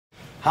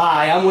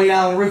Hi, I'm Wayne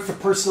Allen Root for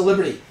Personal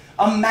Liberty.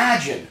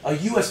 Imagine a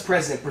U.S.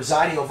 president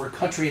presiding over a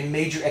country in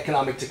major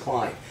economic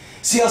decline.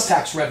 Sales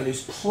tax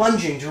revenues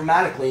plunging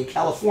dramatically in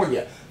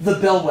California, the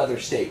bellwether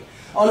state.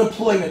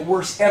 Unemployment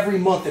worse every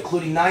month,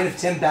 including 9 of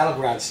 10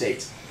 battleground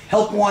states.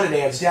 Help wanted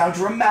ads down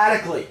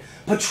dramatically.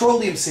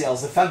 Petroleum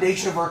sales, the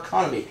foundation of our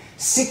economy,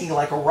 sinking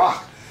like a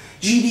rock.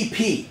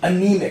 GDP,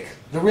 anemic.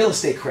 The real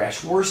estate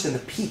crash, worse than the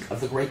peak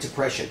of the Great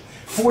Depression.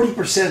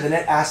 40% of the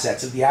net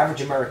assets of the average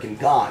American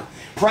gone.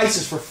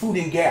 Prices for food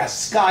and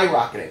gas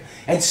skyrocketing.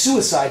 And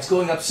suicides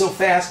going up so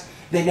fast,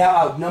 they now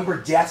outnumber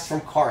deaths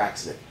from car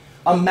accident.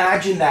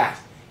 Imagine that.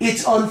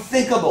 It's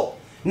unthinkable.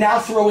 Now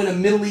throw in a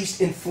Middle East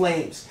in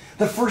flames.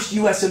 The first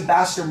U.S.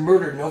 ambassador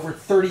murdered in over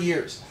 30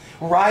 years.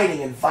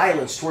 Rioting and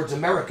violence towards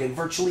America in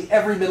virtually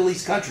every Middle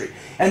East country.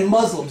 And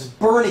Muslims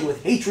burning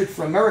with hatred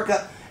for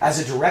America as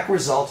a direct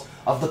result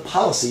of the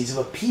policies of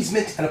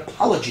appeasement and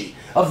apology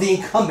of the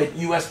incumbent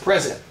U.S.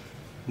 president.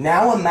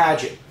 Now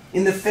imagine,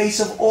 in the face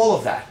of all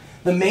of that,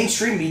 the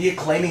mainstream media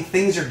claiming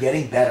things are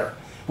getting better,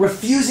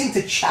 refusing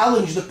to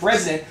challenge the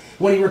president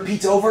when he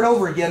repeats over and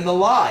over again the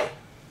lie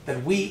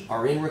that we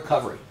are in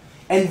recovery,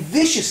 and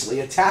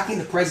viciously attacking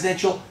the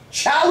presidential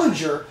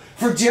challenger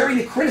for daring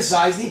to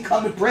criticize the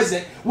incumbent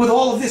president with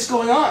all of this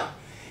going on.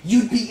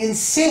 You'd be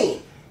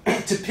insane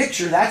to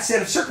picture that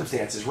set of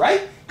circumstances,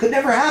 right? Could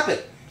never happen.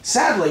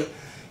 Sadly,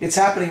 it's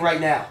happening right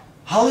now.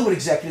 Hollywood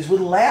executives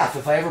would laugh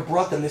if I ever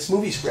brought them this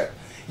movie script.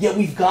 Yet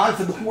we've gone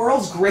from the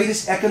world's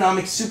greatest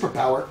economic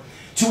superpower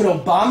to an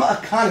Obama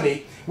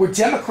economy where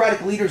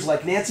Democratic leaders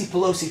like Nancy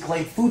Pelosi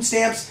claim food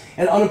stamps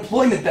and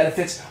unemployment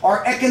benefits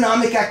are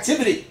economic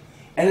activity.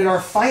 And in our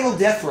final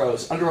death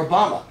throes under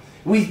Obama,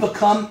 we've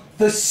become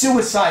the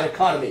suicide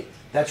economy.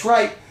 That's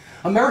right.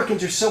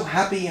 Americans are so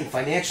happy and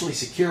financially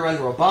secure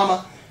under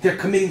Obama, they're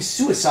committing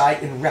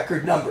suicide in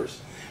record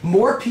numbers.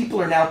 More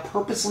people are now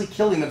purposely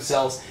killing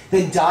themselves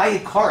than die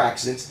in car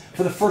accidents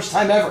for the first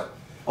time ever.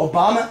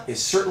 Obama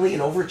is certainly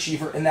an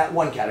overachiever in that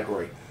one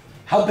category.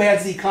 How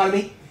bad's the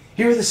economy?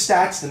 Here are the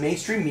stats the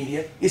mainstream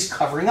media is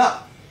covering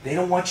up. They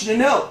don't want you to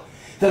know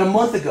that a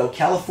month ago,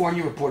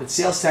 California reported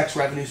sales tax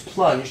revenues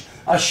plunged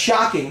a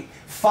shocking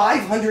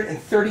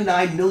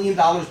 $539 million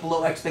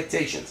below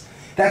expectations.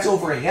 That's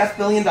over $500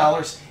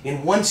 million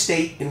in one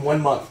state in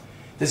 1 month.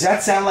 Does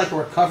that sound like a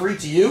recovery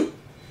to you?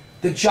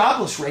 The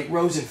jobless rate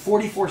rose in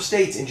 44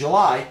 states in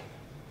July,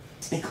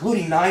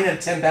 including 9 out of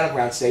 10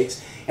 battleground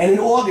states. And in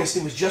August,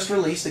 it was just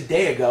released a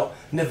day ago,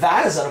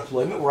 Nevada's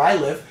unemployment, where I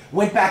live,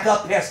 went back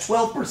up past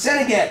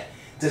 12% again.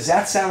 Does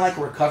that sound like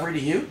a recovery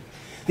to you?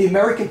 The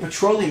American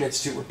Petroleum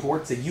Institute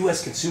reports that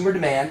U.S. consumer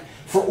demand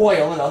for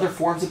oil and other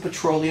forms of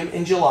petroleum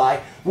in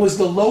July was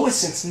the lowest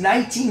since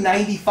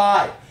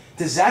 1995.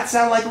 Does that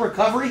sound like a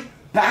recovery?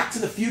 Back to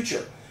the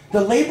future.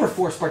 The labor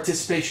force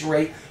participation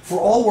rate for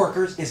all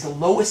workers is the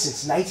lowest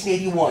since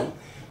 1981,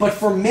 but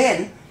for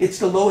men, it's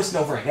the lowest in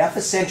over half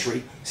a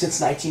century since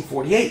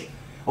 1948.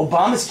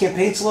 Obama's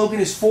campaign slogan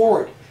is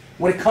forward.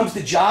 When it comes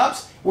to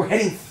jobs, we're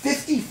heading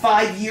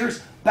 55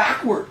 years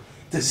backward.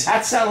 Does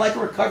that sound like a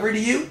recovery to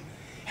you?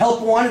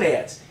 Help wanted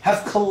ads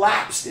have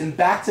collapsed in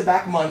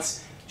back-to-back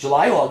months,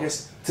 July,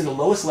 August, to the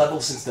lowest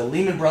level since the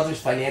Lehman Brothers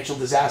financial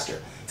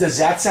disaster. Does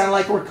that sound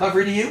like a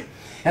recovery to you?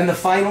 And the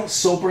final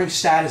sobering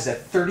stat is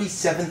that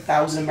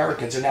 37,000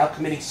 Americans are now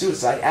committing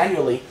suicide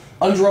annually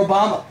under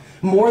Obama.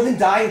 More than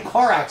die in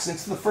car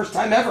accidents for the first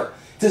time ever.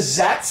 Does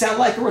that sound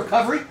like a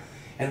recovery?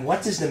 And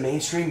what does the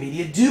mainstream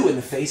media do in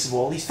the face of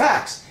all these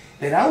facts?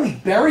 They not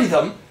only bury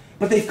them,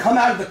 but they've come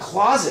out of the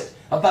closet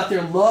about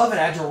their love and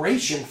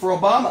adoration for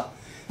Obama.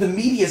 The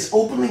media is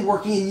openly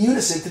working in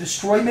unison to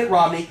destroy Mitt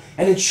Romney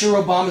and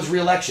ensure Obama's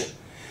re-election.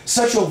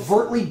 Such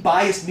overtly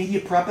biased media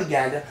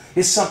propaganda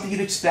is something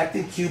you'd expect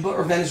in Cuba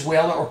or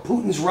Venezuela or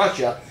Putin's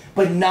Russia,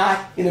 but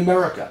not in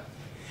America.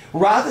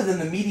 Rather than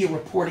the media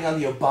reporting on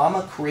the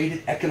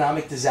Obama-created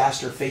economic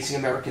disaster facing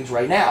Americans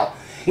right now,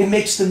 it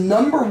makes the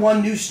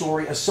 #1 news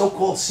story a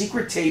so-called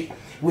secret tape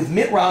with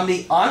Mitt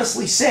Romney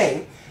honestly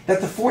saying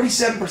that the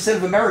 47%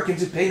 of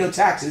Americans who pay no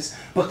taxes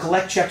but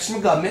collect checks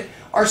from government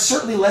are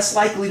certainly less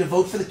likely to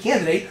vote for the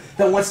candidate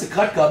that wants to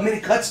cut government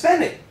and cut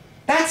spending.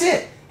 That's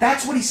it.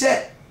 That's what he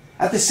said.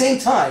 At the same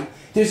time,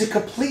 there's a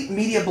complete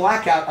media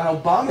blackout on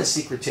Obama's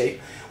secret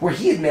tape where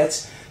he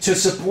admits to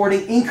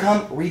supporting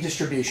income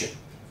redistribution.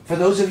 For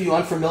those of you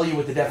unfamiliar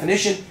with the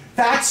definition,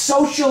 that's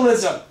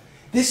socialism.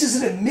 This is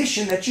an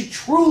admission that should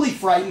truly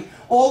frighten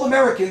all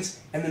Americans,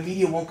 and the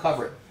media won't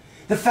cover it.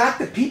 The fact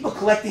that people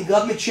collecting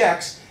government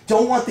checks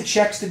don't want the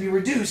checks to be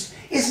reduced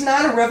is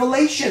not a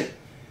revelation.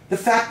 The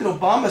fact that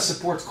Obama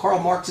supports Karl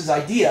Marx's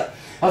idea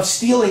of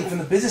stealing from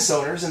the business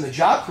owners and the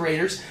job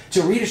creators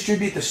to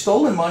redistribute the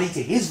stolen money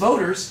to his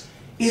voters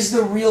is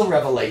the real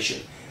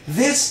revelation.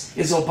 This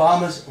is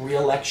Obama's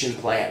re-election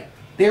plan.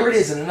 There it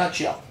is in a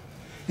nutshell.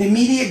 The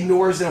media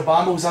ignores that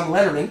Obama was on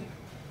Letterman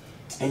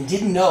and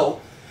didn't know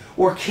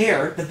or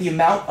care that the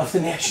amount of the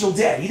national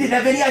debt. He didn't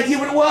have any idea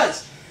what it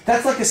was.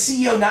 That's like a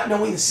CEO not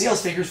knowing the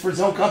sales figures for his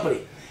own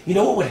company. You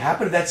know what would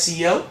happen to that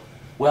CEO?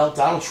 Well,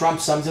 Donald Trump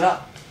sums it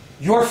up.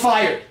 You're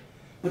fired.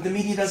 But the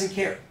media doesn't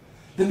care.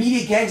 The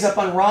media gangs up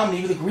on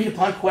Romney with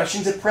agreed-upon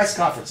questions at press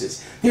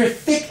conferences. They're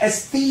thick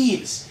as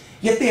thieves,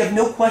 yet they have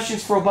no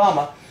questions for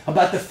Obama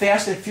about the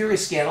Fast and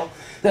Furious scandal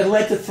that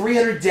led to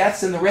 300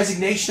 deaths and the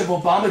resignation of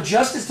Obama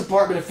Justice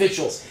Department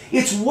officials.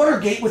 It's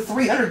Watergate with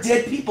 300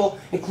 dead people,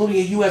 including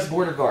a U.S.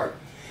 border guard.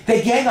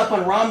 They gang up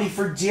on Romney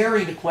for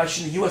daring to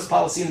question the U.S.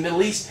 policy in the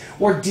Middle East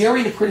or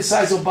daring to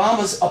criticize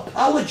Obama's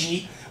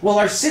apology while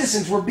our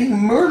citizens were being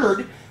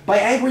murdered by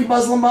angry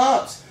Muslim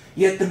mobs.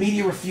 Yet the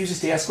media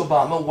refuses to ask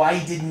Obama why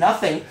he did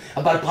nothing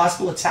about a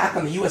possible attack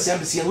on the U.S.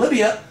 Embassy in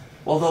Libya,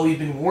 although he'd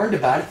been warned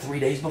about it 3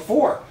 days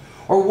before.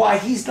 Or why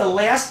he's the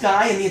last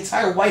guy in the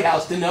entire White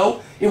House to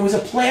know it was a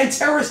planned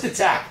terrorist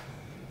attack.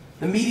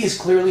 The media is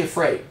clearly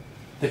afraid.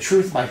 The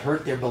truth might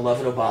hurt their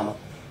beloved Obama.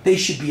 They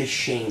should be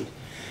ashamed.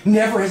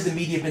 Never has the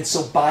media been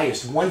so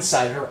biased,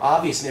 one-sided, or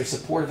obvious in their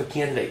support of a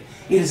candidate.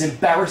 It is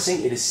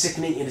embarrassing, it is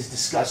sickening, it is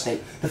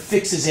disgusting. The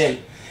fix is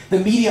in. The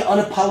media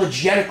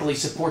unapologetically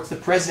supports the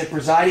president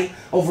presiding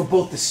over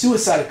both the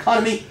suicide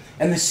economy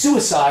and the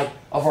suicide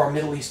of our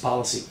Middle East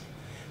policy.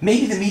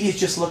 Maybe the media is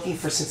just looking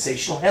for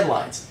sensational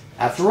headlines.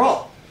 After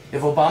all,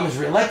 if Obama is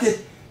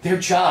reelected, their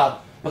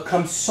job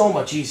becomes so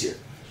much easier,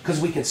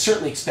 because we can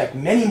certainly expect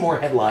many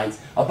more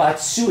headlines about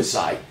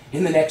suicide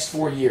in the next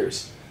 4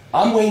 years.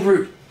 I'm Wayne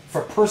Root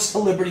for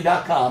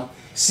PersonalLiberty.com.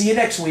 See you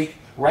next week,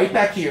 right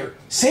back here,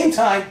 same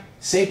time,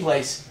 same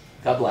place.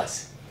 God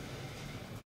bless.